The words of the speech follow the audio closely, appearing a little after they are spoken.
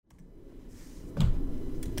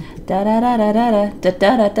We're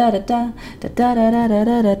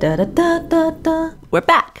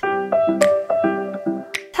back.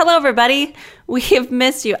 Hello, everybody. We have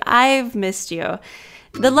missed you. I've missed you.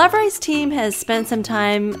 The Loverice team has spent some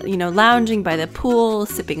time, lounging by the pool,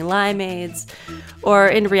 sipping limeades, or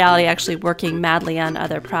in reality, actually working madly on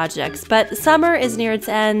other projects. But summer is near its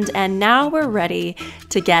end, and now we're ready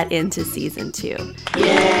to get into season 2.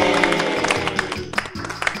 Yay!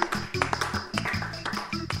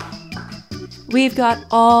 We've got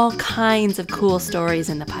all kinds of cool stories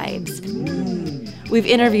in the pipes. We've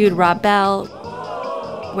interviewed Rob Bell,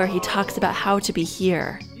 where he talks about how to be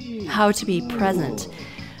here, how to be present.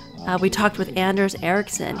 We talked with Anders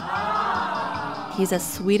Ericsson. He's a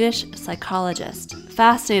Swedish psychologist,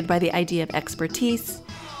 fascinated by the idea of expertise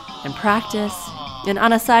and practice. And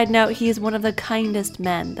on a side note, he's one of the kindest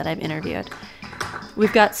men that I've interviewed.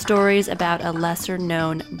 We've got stories about a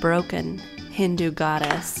lesser-known broken Hindu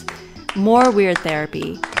goddess, more weird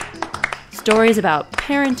therapy, stories about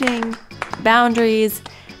parenting, boundaries,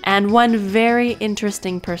 and one very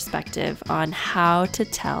interesting perspective on how to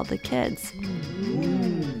tell the kids.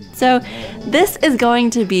 So this is going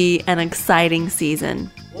to be an exciting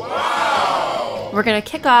season. Wow! We're going to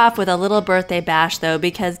kick off with a little birthday bash, though,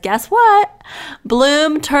 because guess what?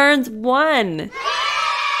 Bloom turns 1.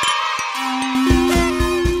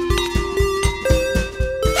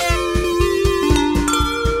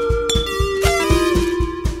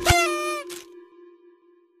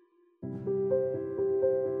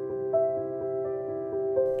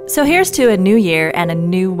 So here's to a new year and a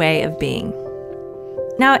new way of being.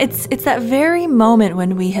 Now, it's that very moment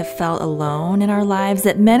when we have felt alone in our lives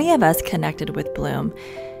that many of us connected with Bloom.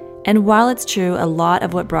 And while it's true, a lot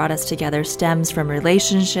of what brought us together stems from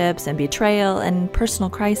relationships and betrayal and personal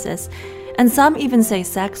crisis, and some even say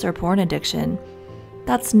sex or porn addiction,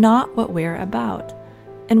 that's not what we're about.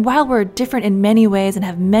 And while we're different in many ways and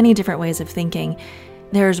have many different ways of thinking,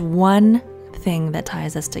 there's one thing that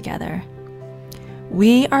ties us together.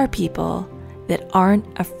 We are people that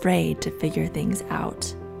aren't afraid to figure things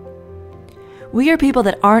out. We are people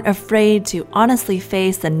that aren't afraid to honestly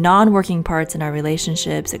face the non-working parts in our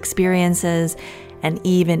relationships, experiences, and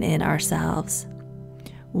even in ourselves.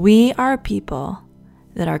 We are people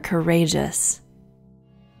that are courageous.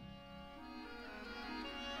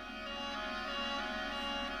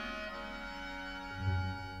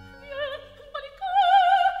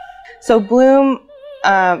 So Bloom,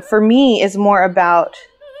 for me, is more about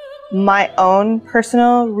my own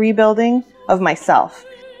personal rebuilding of myself,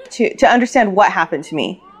 to understand what happened to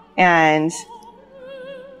me and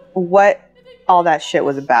what all that shit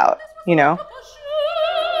was about,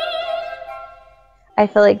 I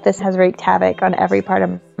feel like this has wreaked havoc on every part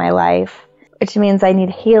of my life, which means I need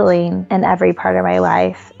healing in every part of my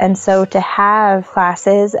life. And so to have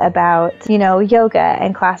classes about, yoga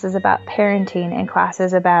and classes about parenting and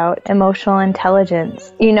classes about emotional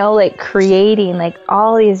intelligence, creating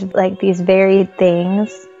all these varied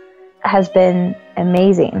things has been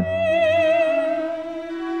amazing.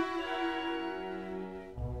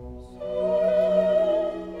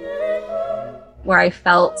 Where I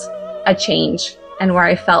felt a change and where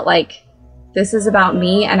I felt like this is about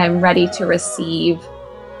me and I'm ready to receive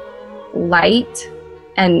light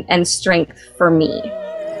and strength for me.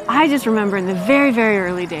 I just remember in the very, very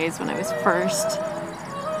early days when I was first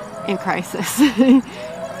in crisis, you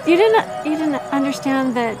didn't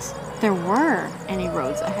understand that there were any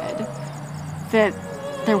roads ahead, that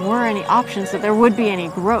there were any options, that there would be any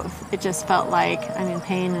growth. It just felt like I'm in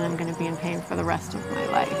pain and I'm going to be in pain for the rest of my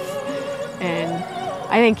life. And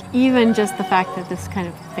I think even just the fact that this kind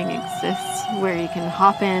of thing exists where you can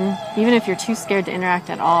hop in, even if you're too scared to interact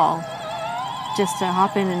at all, just to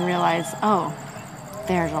hop in and realize, oh,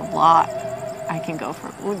 there's a lot I can go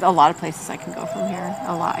from, a lot of places I can go from here,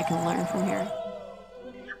 a lot I can learn from here.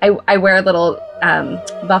 I wear a little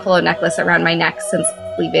buffalo necklace around my neck since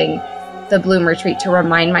leaving the Bloom retreat to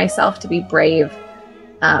remind myself to be brave,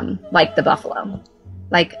 like the buffalo.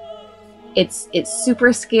 It's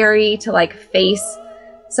super scary to face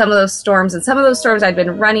some of those storms, and some of those storms I'd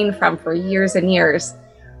been running from for years and years.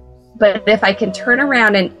 But if I can turn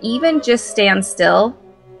around and even just stand still,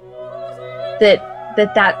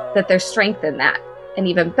 that there's strength in that. And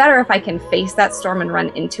even better if I can face that storm and run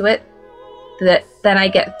into it, then I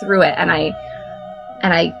get through it and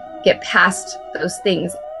I get past those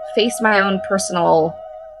things, face my own personal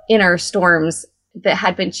inner storms that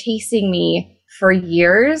had been chasing me for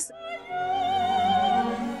years.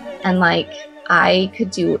 And I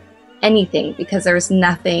could do anything because there's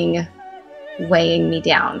nothing weighing me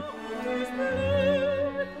down.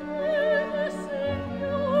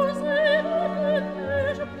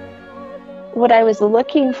 what I was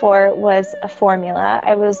looking for was a formula.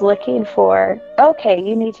 I was looking for, okay,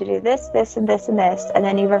 you need to do this, this, and this, and this, and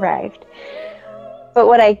then you've arrived. But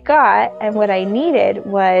what I got and what I needed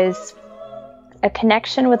was a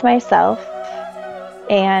connection with myself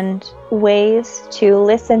and ways to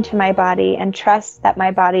listen to my body and trust that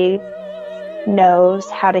my body knows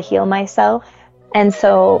how to heal myself. And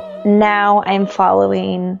so now I'm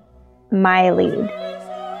following my lead,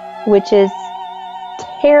 which is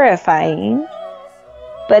terrifying,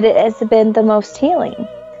 but it has been the most healing.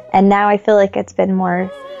 And now I feel like it's been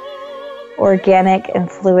more organic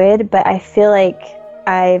and fluid, but I feel like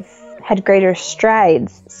I've had greater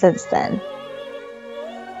strides since then.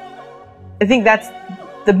 I think that's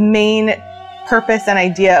the main purpose and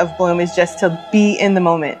idea of Bloom, is just to be in the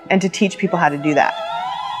moment and to teach people how to do that.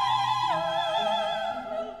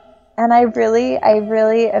 And I really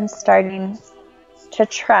am starting to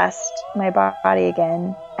trust my body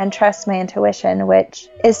again and trust my intuition, which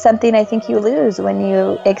is something I think you lose when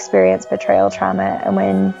you experience betrayal trauma, and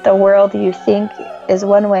when the world you think is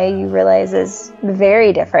one way you realize is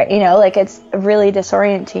very different. Like it's really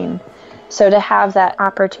disorienting. So to have that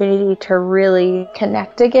opportunity to really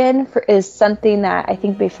connect again is something that I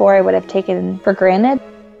think before I would have taken for granted.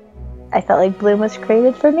 I felt like Bloom was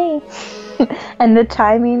created for me and the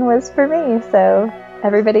timing was for me. So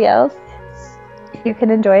everybody else, you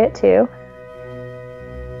can enjoy it too.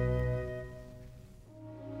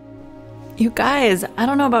 You guys, I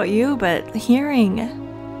don't know about you, but hearing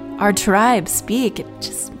our tribe speak,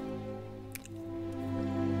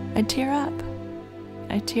 I tear up.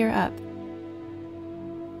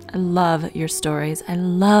 I love your stories. I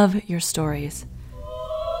love your stories.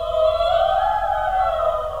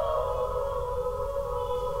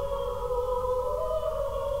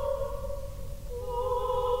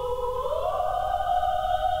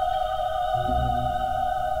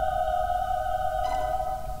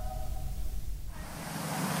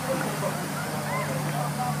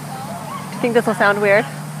 Do you think this will sound weird?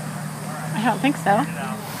 I don't think so.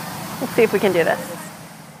 Let's see if we can do this.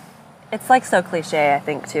 It's like so cliche, I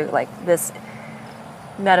think, too, like this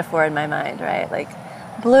metaphor in my mind, right? Like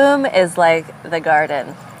Bloom is like the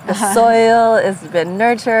garden. The soil has been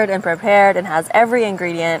nurtured and prepared and has every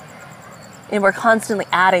ingredient, and we're constantly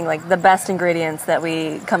adding like the best ingredients that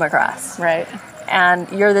we come across. Right.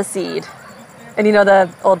 And you're the seed. And you know the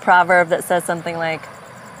old proverb that says something like,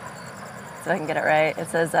 so I can get it right, it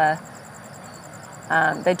says,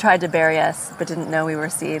 they tried to bury us, but didn't know we were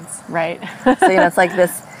seeds. Right. So, it's like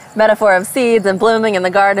this metaphor of seeds and blooming in the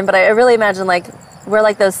garden, but I really imagine like we're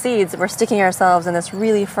like those seeds. We're sticking ourselves in this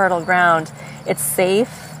really fertile ground. It's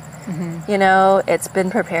safe, it's been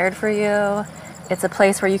prepared for you. It's a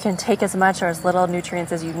place where you can take as much or as little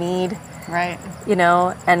nutrients as you need. Right.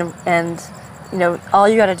 And all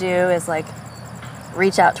you got to do is like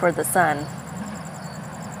reach out toward the sun.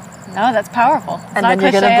 No, that's powerful. It's and not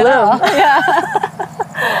then you're going to bloom. Yeah.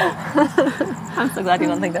 I'm so glad you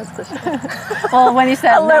don't think that's cliche. Well, when you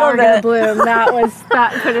said now we're going to bloom, that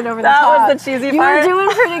put it over the top. That was the cheesy part. You were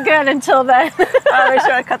doing pretty good until then. I'll make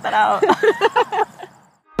sure I cut that out.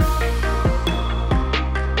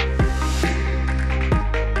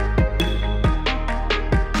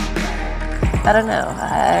 I don't know.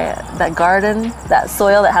 That garden, that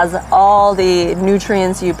soil that has all the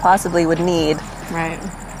nutrients you possibly would need. Right.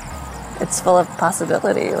 It's full of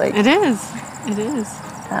possibility. Like it is.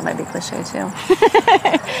 That might be cliche too.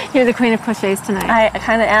 You're the queen of cliches tonight. I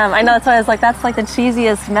kind of am. I know, that's why I was like, that's like the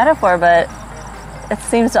cheesiest metaphor, but it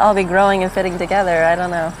seems to all be growing and fitting together. I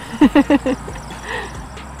don't know.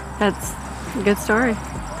 That's a good story.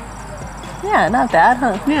 Yeah, not bad,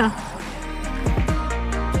 huh? Yeah.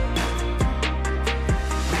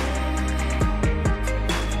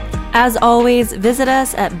 As always, visit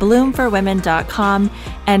us at bloomforwomen.com,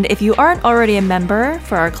 and if you aren't already a member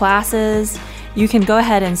for our classes, you can go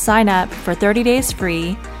ahead and sign up for 30 days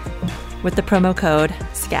free with the promo code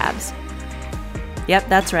SCABS. Yep,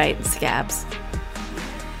 that's right, SCABS.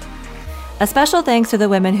 A special thanks to the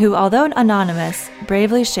women who, although anonymous,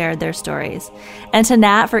 bravely shared their stories, and to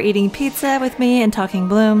Nat for eating pizza with me and talking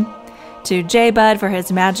Bloom, to J Bud for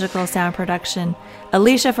his magical sound production,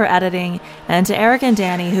 Alicia for editing, and to Eric and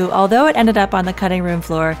Danny, who, although it ended up on the cutting room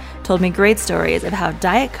floor, told me great stories of how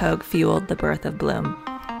Diet Coke fueled the birth of Bloom.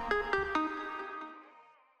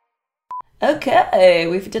 Okay,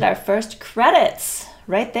 we did our first credits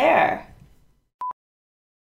right there.